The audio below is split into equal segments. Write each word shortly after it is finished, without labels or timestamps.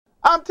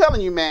I'm telling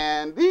you,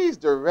 man, these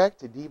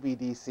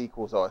direct-to-DVD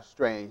sequels are a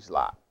strange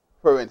lot.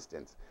 For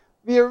instance,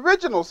 the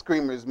original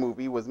Screamers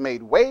movie was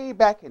made way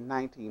back in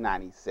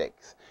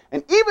 1996,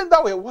 and even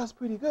though it was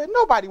pretty good,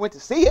 nobody went to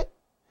see it.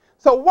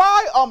 So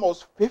why,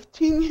 almost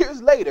 15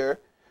 years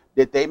later,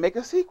 did they make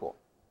a sequel?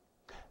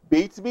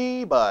 Beats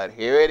me, but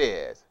here it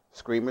is.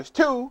 Screamers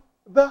 2,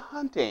 The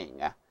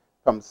Hunting,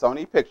 from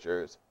Sony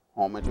Pictures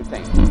Home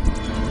Entertainment.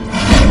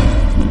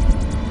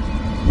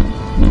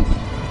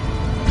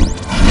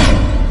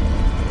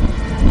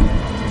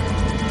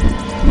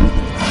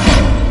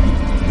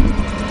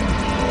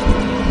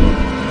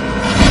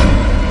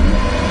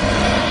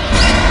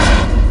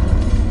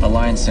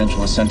 Alliance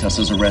Central has sent us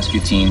as a rescue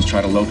team to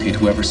try to locate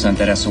whoever sent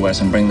that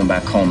SOS and bring them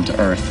back home to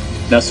Earth.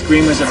 Now,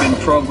 Screamers have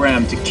been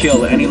programmed to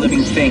kill any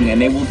living thing,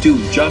 and they will do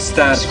just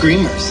that.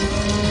 Screamers?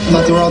 I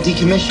thought they were all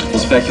decommissioned. The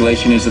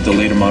speculation is that the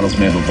later models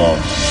may have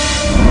evolved.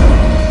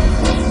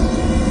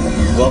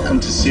 Welcome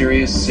to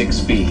Sirius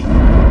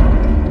 6B.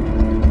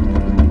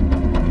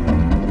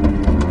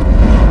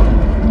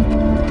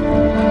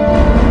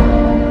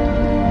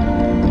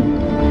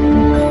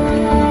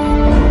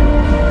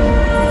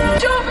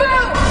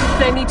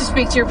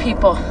 Speak to your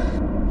people.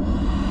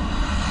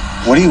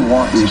 What do you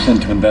want? We were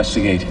sent to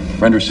investigate,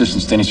 render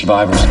assistance to any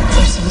survivors.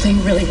 There's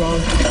something really wrong.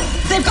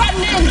 They've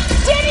gotten in!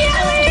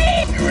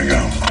 Daniele! Here we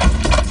go.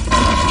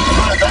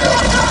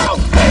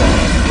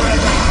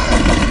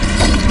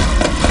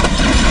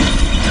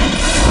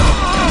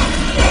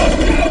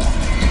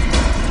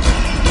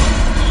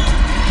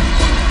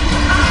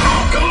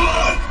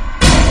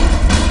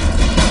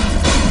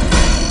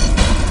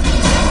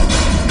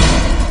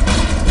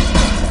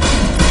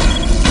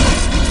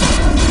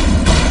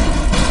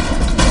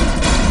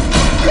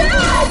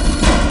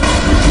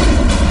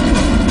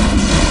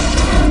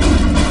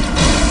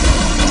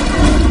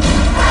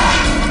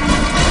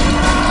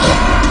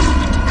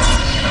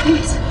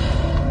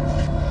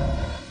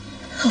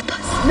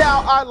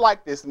 Now, I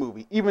like this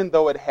movie, even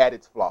though it had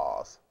its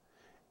flaws.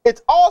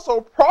 It's also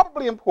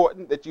probably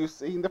important that you've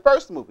seen the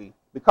first movie,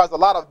 because a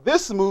lot of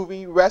this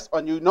movie rests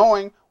on you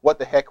knowing what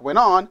the heck went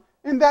on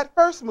in that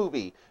first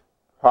movie.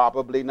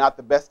 Probably not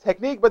the best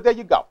technique, but there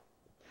you go.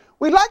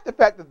 We like the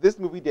fact that this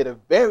movie did a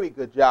very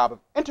good job of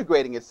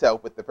integrating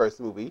itself with the first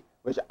movie,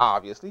 which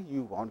obviously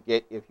you won't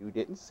get if you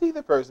didn't see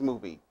the first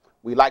movie.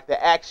 We like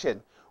the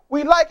action.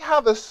 We like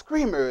how the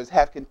Screamers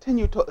have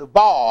continued to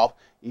evolve,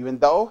 even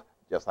though,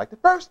 just like the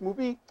first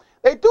movie,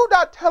 they do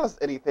not tell us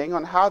anything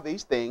on how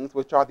these things,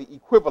 which are the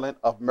equivalent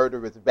of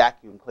murderous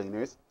vacuum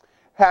cleaners,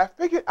 have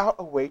figured out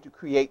a way to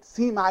create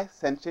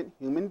semi-sentient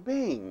human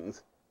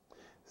beings.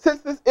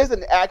 Since this is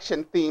an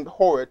action-themed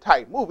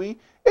horror-type movie,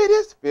 it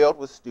is filled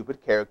with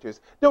stupid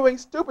characters doing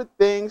stupid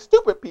things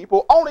stupid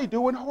people only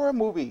do in horror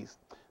movies.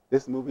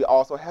 This movie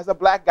also has a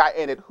black guy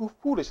in it who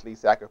foolishly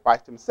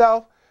sacrificed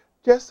himself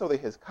just so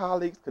that his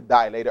colleagues could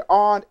die later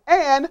on,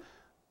 and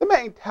the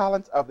main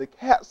talents of the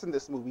cast in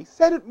this movie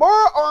centered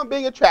more on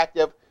being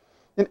attractive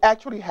than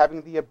actually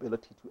having the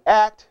ability to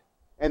act,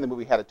 and the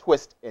movie had a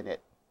twist in it.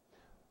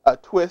 A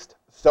twist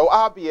so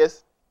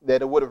obvious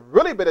that it would have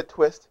really been a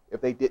twist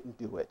if they didn't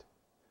do it.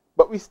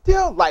 But we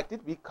still liked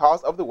it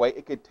because of the way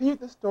it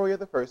continued the story of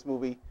the first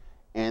movie,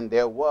 and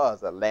there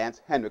was a Lance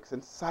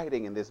Henriksen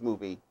sighting in this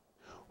movie,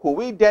 who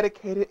we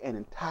dedicated an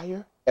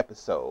entire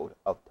episode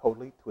of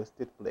Totally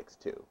Twisted Flicks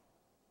to.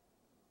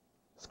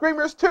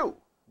 Screamers 2,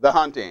 The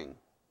Hunting.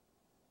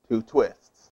 To twist.